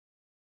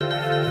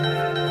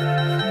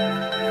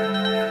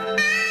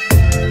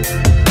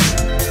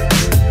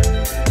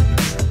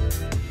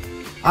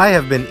I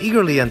have been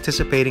eagerly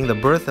anticipating the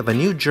birth of a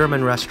new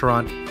German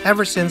restaurant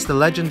ever since the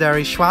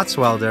legendary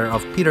Schwarzwalder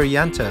of Peter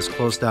Jentes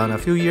closed down a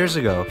few years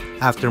ago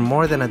after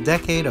more than a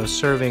decade of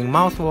serving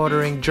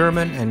mouth-watering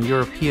German and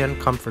European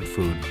comfort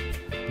food.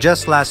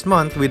 Just last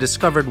month, we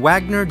discovered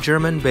Wagner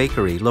German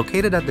Bakery,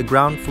 located at the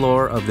ground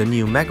floor of the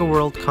new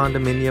Megaworld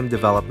condominium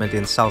development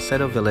in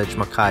Salcedo Village,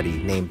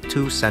 Makati, named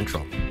 2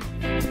 Central.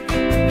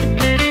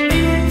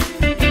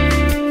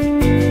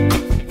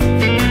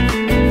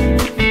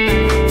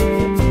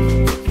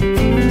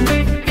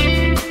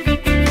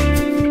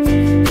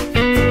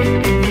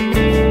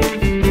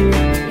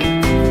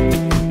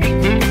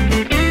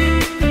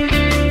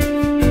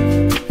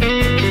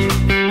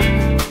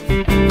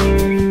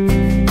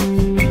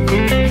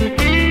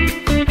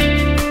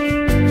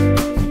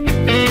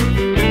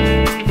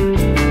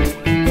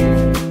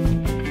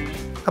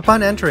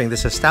 Upon entering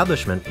this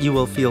establishment, you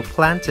will feel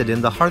planted in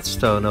the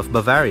hearthstone of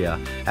Bavaria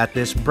at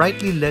this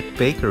brightly lit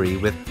bakery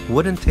with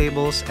wooden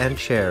tables and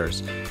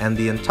chairs and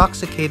the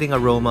intoxicating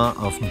aroma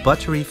of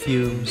buttery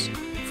fumes,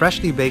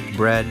 freshly baked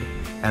bread,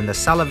 and the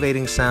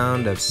salivating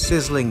sound of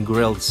sizzling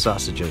grilled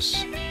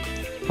sausages.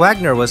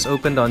 Wagner was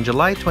opened on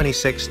July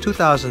 26,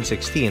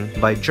 2016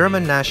 by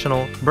German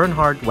national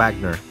Bernhardt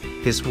Wagner,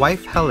 his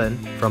wife Helen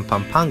from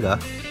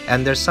Pampanga,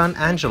 and their son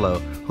Angelo,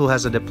 who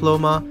has a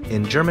diploma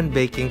in German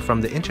baking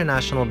from the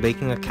International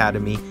Baking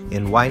Academy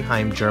in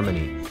Weinheim,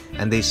 Germany,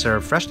 and they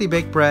serve freshly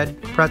baked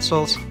bread,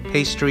 pretzels,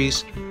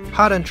 pastries,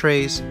 hot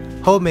entrees,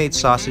 homemade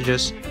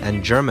sausages,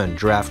 and German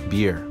draft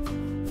beer.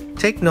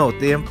 Take note,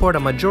 they import a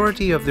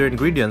majority of their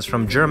ingredients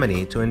from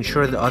Germany to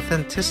ensure the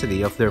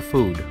authenticity of their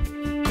food.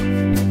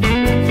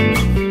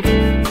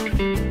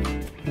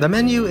 The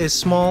menu is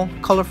small,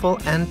 colorful,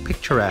 and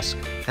picturesque,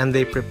 and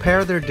they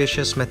prepare their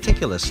dishes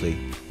meticulously,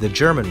 the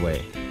German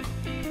way.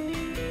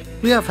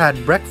 We have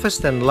had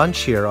breakfast and lunch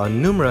here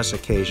on numerous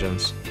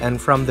occasions,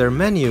 and from their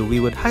menu we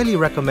would highly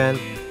recommend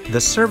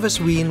the Service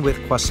Wien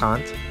with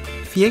croissant,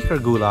 Viecher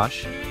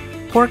goulash,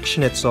 pork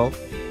schnitzel,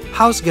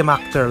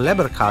 hausgemachter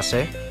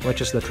Leberkäse,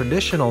 which is the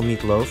traditional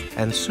meatloaf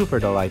and super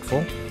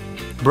delightful,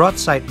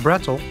 Brotzeit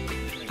Brettel,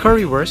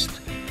 currywurst,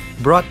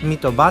 Brot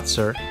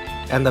Mitobatzer,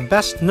 and the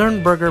best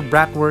Nürnberger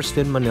bratwurst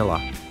in Manila,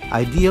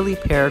 ideally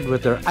paired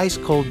with their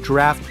ice-cold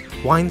draft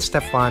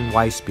Weihenstephan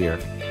Weissbier.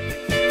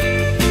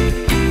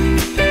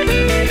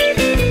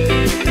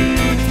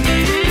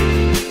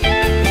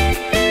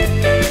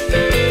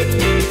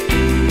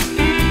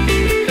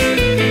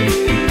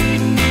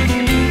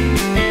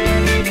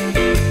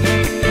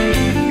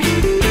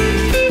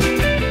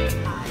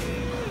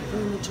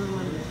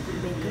 German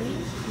Bakery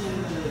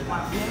named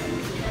Wagner,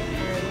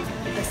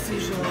 and as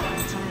usual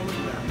I'm trying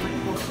my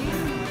coffee.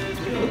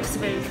 It looks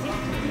very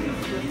thick,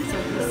 so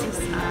this is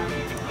the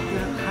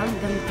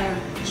Hamdenberg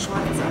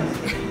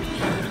Schwarzwalder.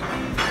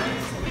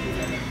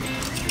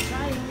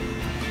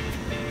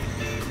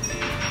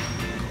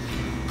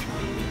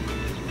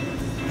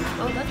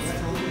 Oh, that's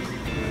strong.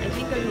 I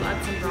think I will add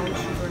some brown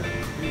sugar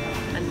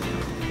and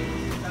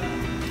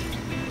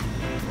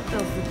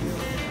tofu.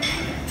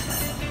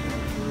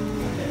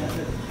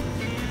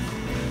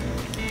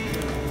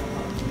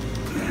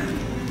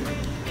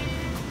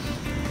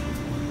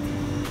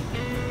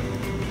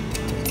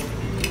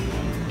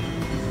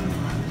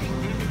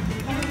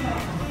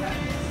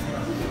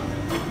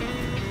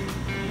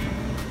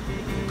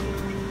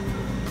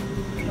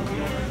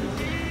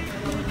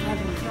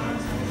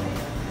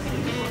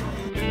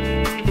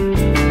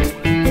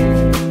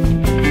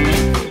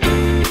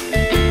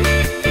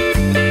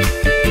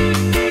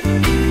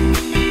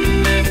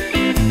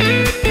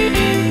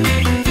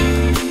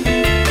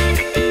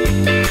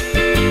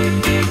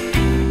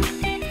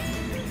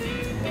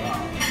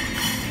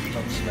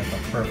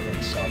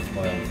 Perfect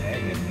soft-boiled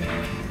egg in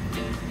there.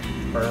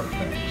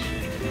 Perfect.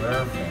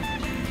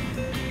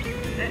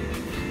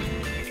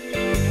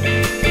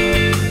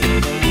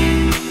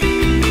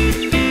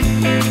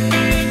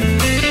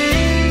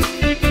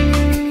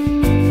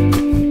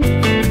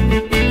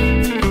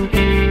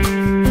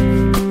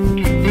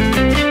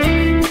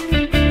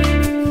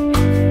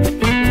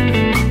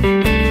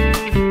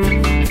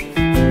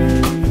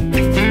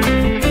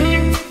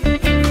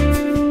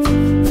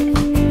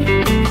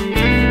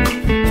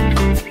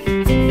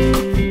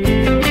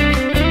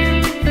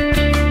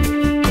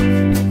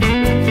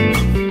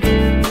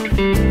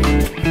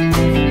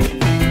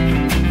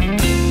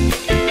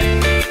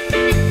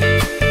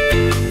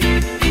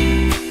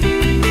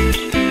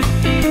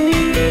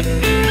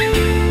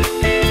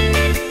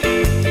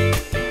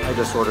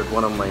 Ordered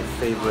one of my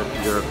favorite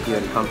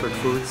European comfort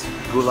foods,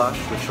 goulash,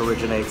 which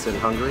originates in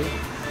Hungary.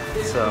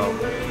 So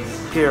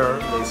here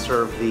they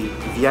serve the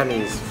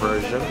Viennese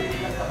version,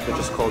 which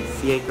is called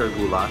Viecher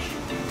goulash.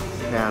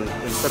 And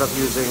instead of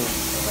using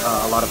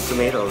a lot of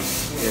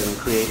tomatoes in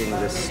creating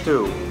this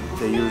stew,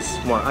 they use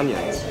more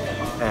onions.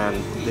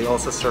 And they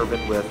also serve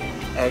it with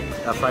egg,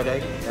 fried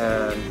egg,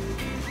 and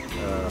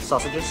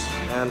sausages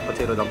and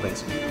potato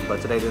dumplings.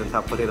 But today they didn't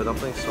have potato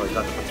dumplings, so I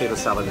got the potato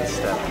salad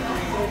instead.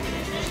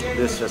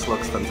 This just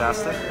looks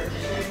fantastic.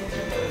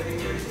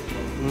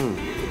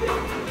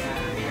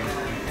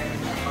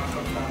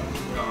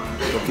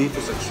 The beef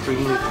is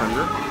extremely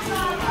tender,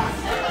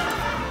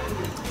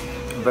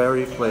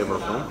 very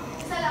flavorful.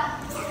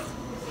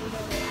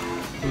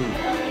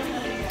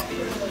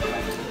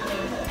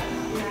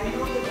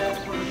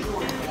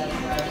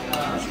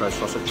 Let's try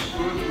sausage.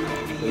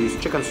 They use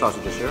chicken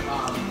sausages here.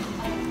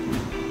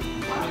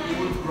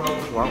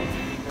 Wow.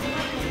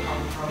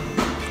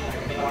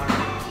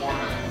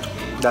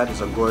 That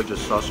is a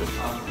gorgeous sausage.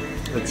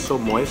 It's so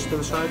moist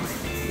inside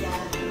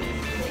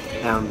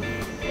and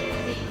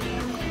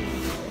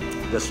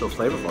just so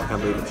flavorful. I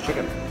can't believe it's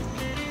chicken.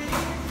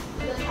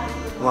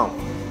 Wow.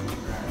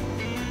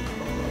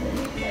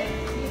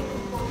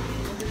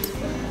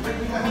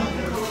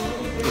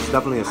 It's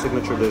definitely a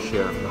signature dish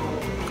here.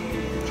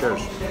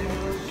 Cheers.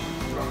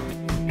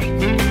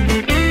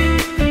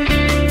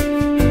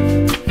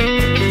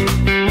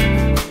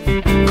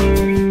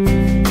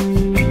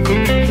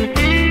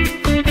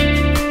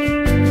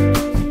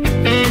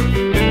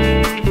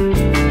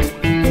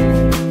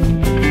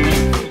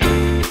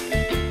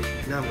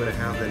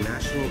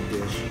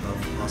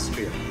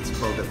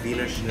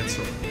 Wiener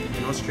Schnitzel.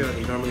 In Austria,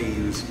 they normally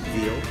use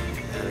veal,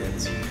 and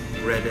it's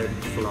breaded,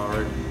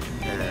 floured,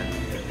 and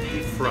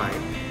deep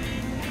fried.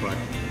 But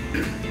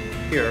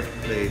here,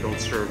 they don't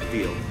serve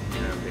veal,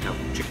 and they have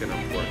chicken or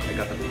pork. I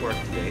got the pork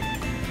today,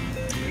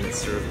 and it's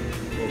served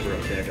over a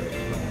bed of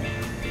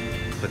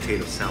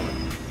potato salad.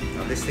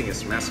 Now, this thing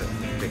is massive.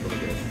 Take a look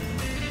at it.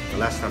 The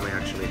last time I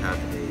actually had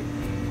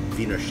a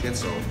Wiener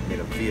Schnitzel made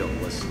of veal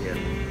was in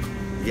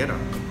Vienna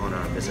on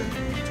our visit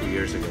 2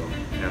 years ago,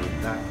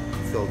 and that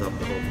filled up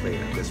the whole plate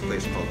at this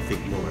place called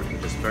Wagner,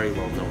 which is very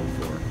well known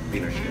for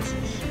Wiener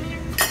Schnitzels.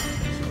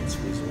 So let's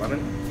squeeze a lemon.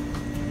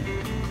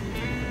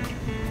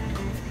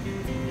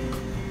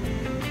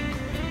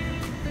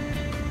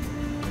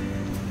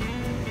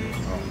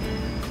 Oh,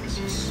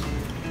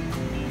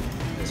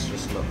 this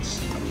just looks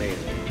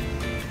amazing.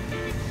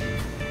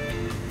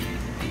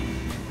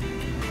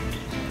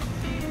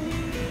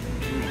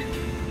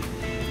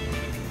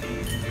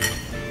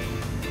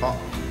 Hot.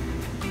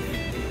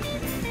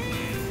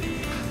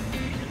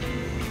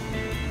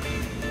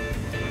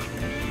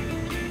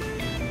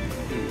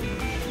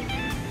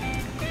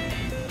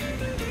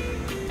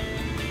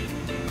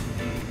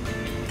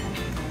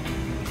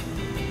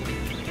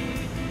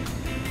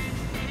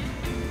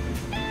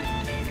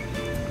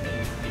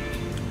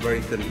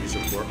 Very thin piece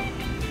of pork.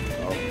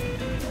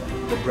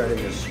 The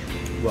breading is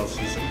well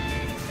seasoned.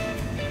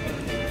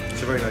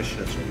 It's a very nice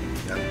schnitzel.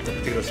 Yeah, the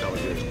potato salad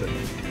here is good.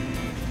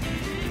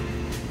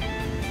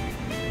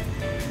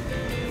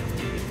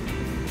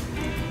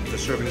 The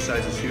serving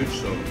size is huge,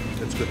 so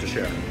it's good to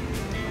share.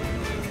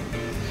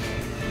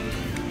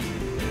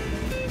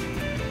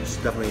 It's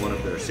definitely one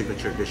of their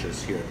signature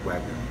dishes here at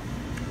Wagner.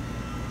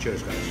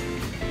 Cheers, guys.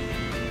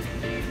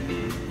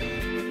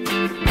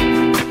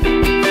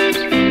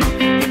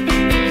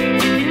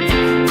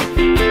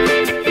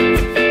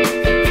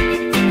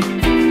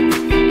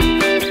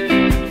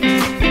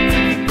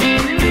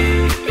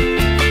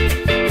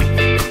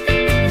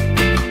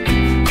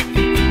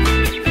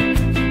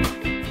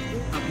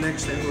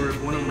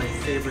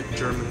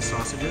 German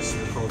sausages.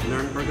 They're called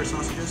Nürnberger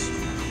sausages.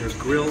 They're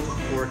grilled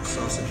pork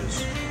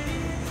sausages.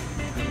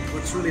 And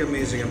what's really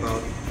amazing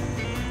about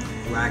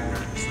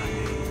Wagner is that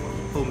they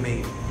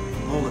homemade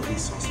all of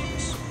these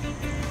sausages.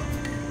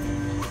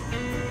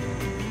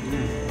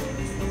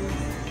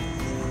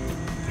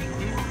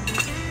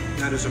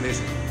 That is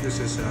amazing. This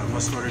is a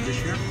must-order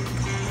dish here.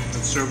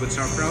 It's served with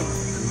sauerkraut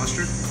and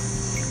mustard.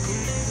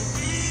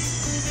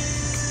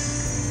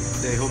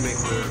 They homemade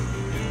the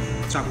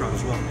sauerkraut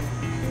as well.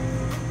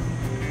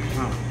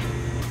 Wow.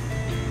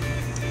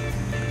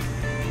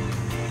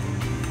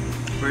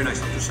 Very nice,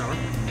 not too sour.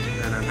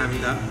 And I'm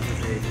having that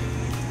with a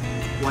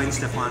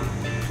Weinstefan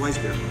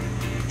Weissbier.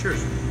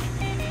 Cheers.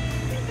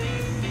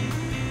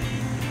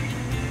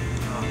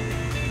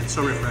 It's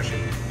so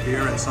refreshing.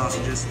 Beer and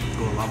sausages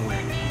go a long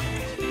way.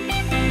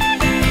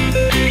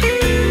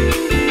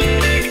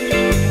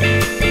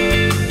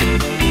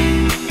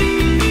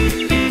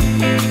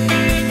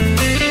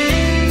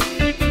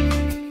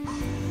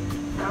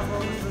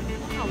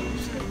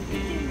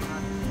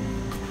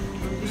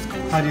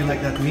 How do you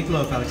like that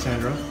meatloaf,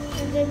 Alexandra?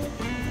 Good.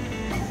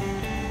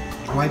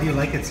 Why do you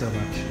like it so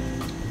much?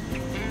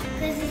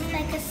 Because it's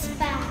like a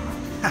spa.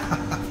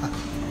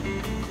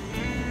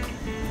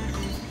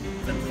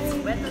 But it's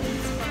better than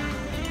spa.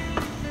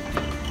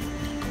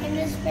 And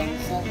this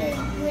pencil is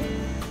good.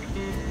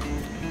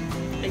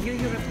 Are you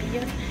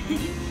European?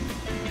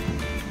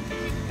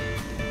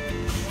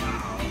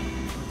 Wow.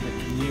 Look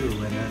at you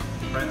and that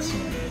pretzel.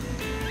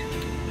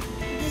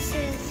 This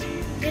is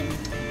good.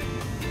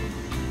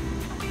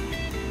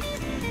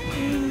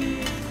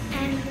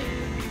 And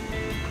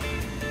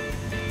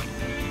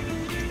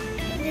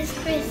it is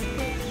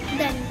crispy.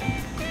 Done.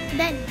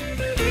 Done.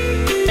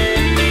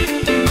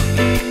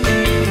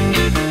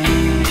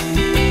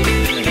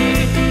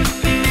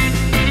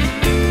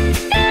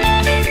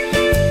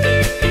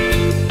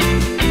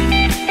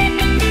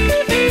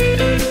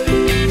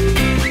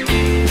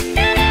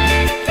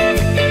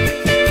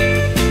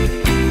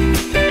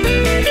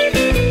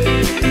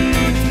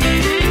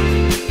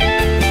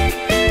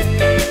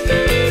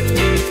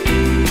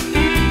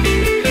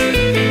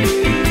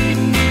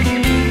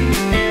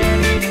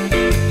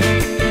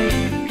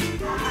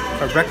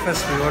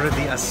 breakfast, we ordered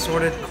the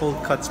assorted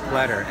cold cuts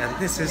platter, and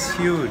this is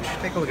huge.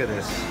 Take a look at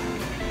this.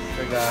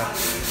 We got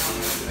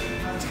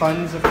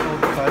tons of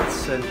cold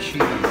cuts and cheese,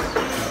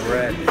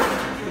 bread.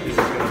 This is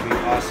going to be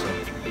awesome.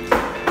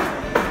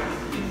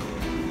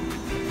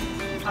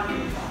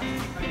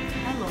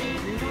 Hello,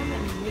 everyone.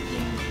 I'm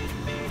making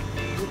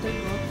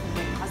buttermilk for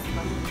my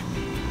husband.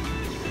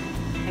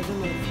 I don't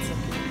know if it's a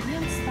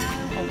Canadian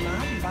style or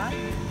not, but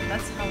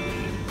that's how we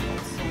eat it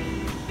also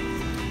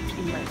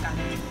in my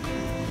country.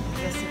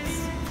 Yes, it's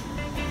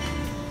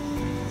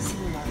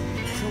similar.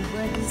 So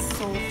bread is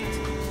soft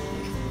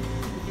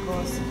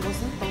because it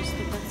wasn't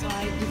toasted. That's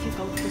why it's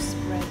difficult to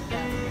spread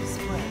that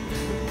spread.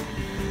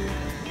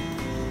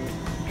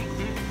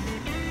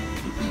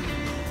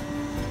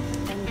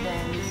 And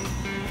then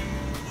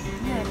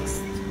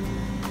next,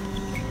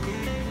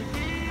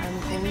 I'm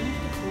going to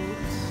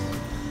put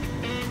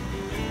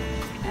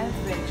a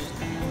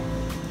vegetable.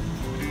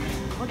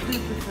 What do you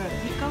prefer,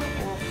 pickle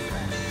or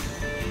fresh?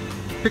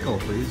 Pickle,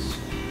 please.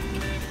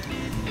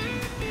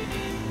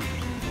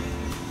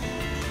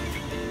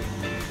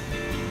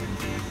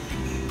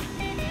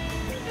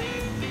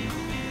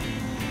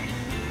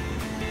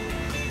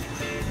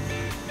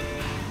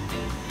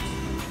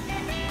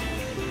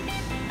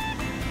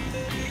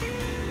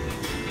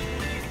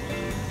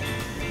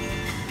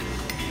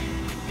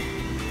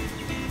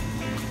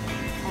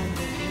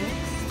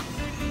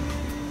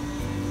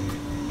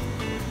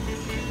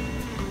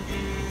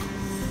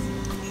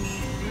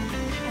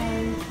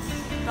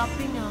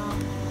 Topping up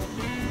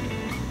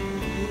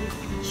with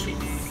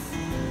cheese.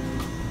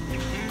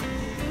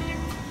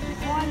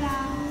 Voila!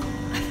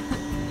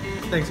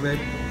 Thanks, babe.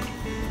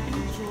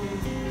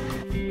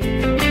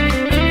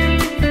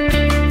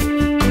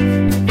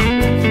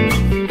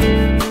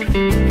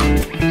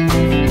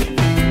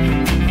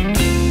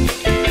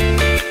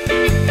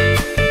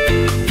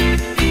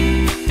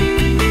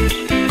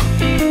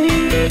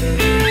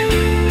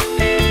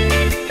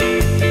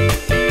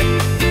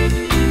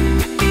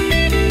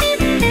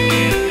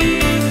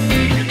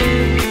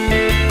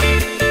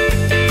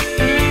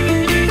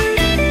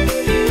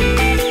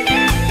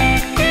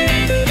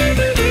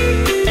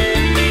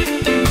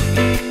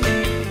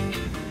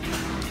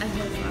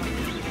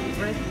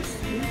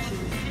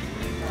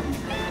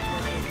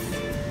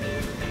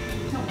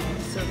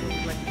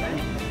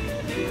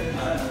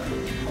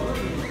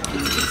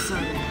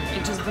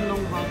 I just don't know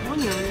about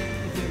onion,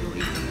 if you will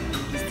eat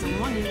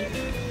some onion,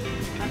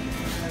 but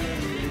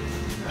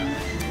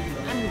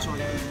I'm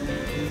enjoying it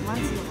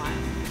once in a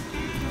while.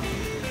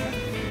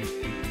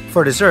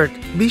 For dessert,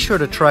 be sure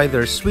to try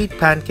their sweet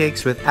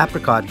pancakes with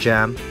apricot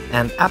jam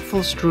and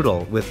apfel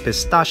strudel with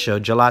pistachio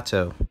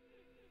gelato.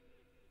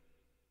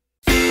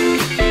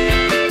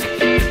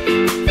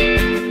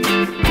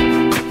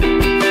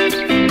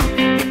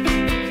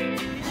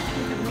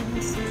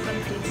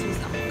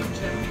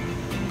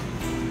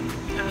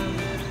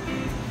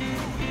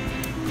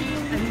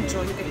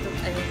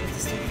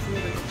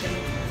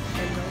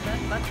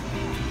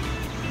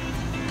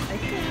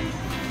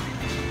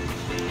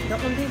 The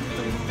only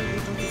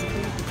little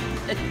disappointed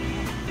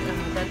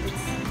that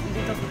it's a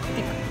little bit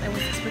thick. I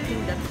was expecting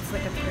that it's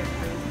like a crepe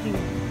thing.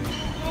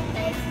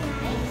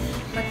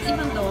 But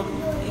even though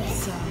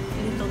it's a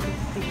little bit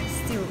thick,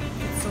 still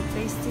it's so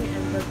tasty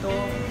and the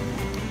dough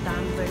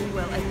done very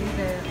well. I think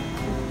the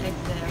egg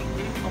there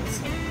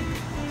also.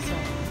 So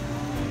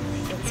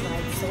that's why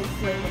it's so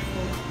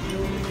flavorful.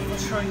 For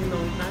sure you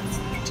know that's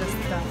just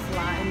the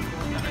flour and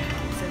water.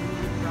 It's a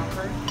really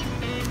proper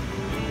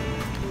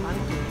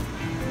pancake.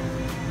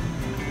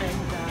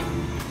 And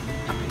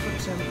apricot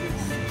jam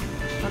is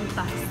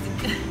fantastic.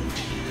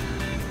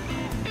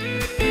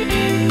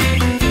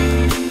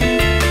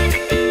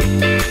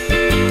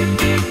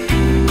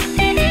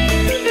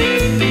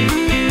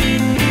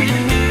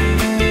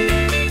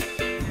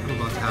 We're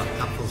about to have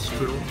apfel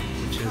strudel,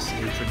 which is a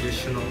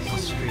traditional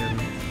Austrian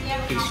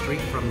pastry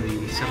from the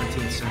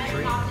 17th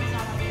century.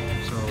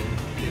 So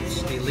it's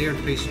a layered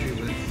pastry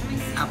with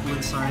apple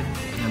inside,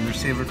 and they're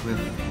savored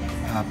with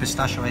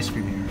pistachio ice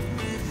cream here.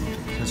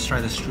 Let's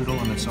try the strudel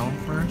on its own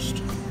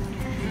first.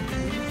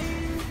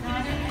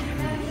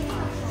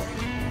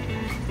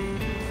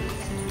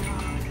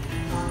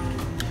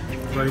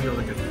 Very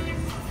delicate.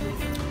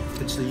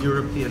 It's the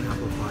European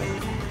apple pie.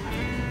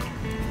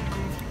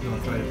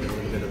 I'll try to get a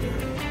little bit of it.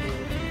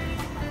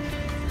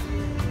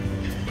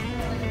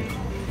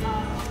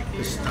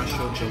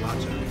 Pistachio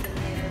gelato.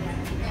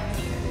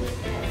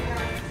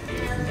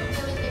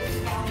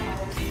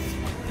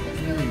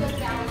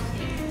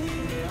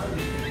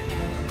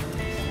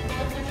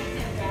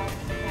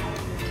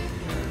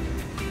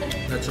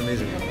 That's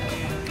amazing.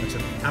 It's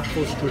an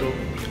apple strudel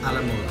a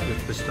la mode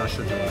with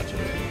pistachio gelato.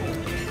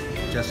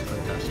 Just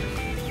fantastic.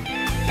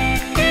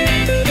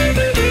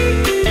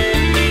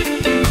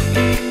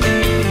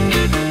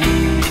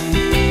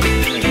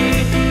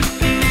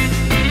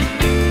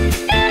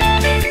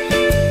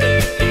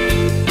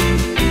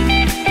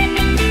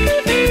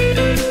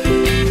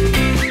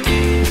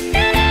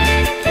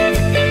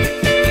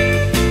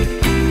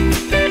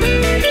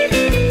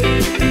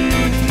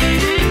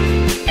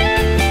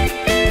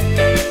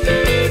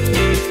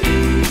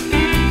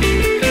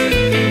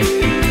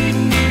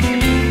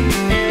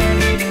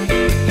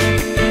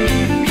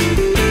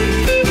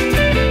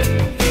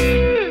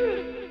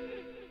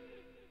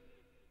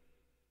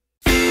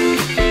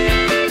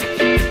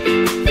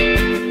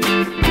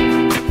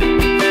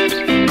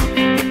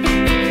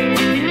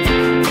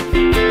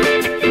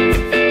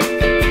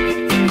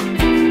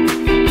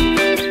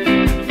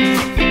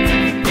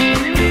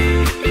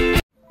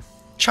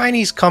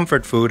 Chinese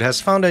comfort food has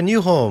found a new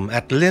home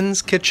at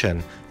Lin's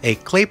Kitchen, a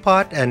clay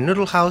pot and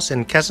noodle house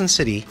in Quezon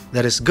City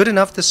that is good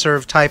enough to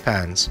serve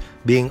taipans,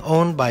 being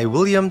owned by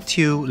William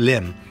Tu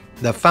Lim,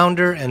 the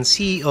founder and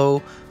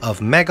CEO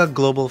of Mega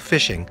Global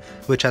Fishing,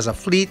 which has a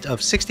fleet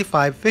of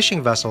 65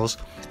 fishing vessels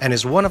and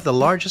is one of the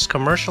largest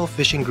commercial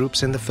fishing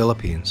groups in the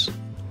Philippines.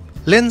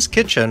 Lin's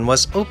Kitchen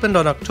was opened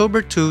on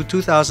October 2,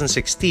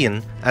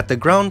 2016 at the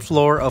ground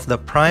floor of the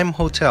Prime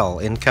Hotel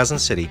in Quezon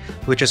City,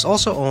 which is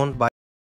also owned by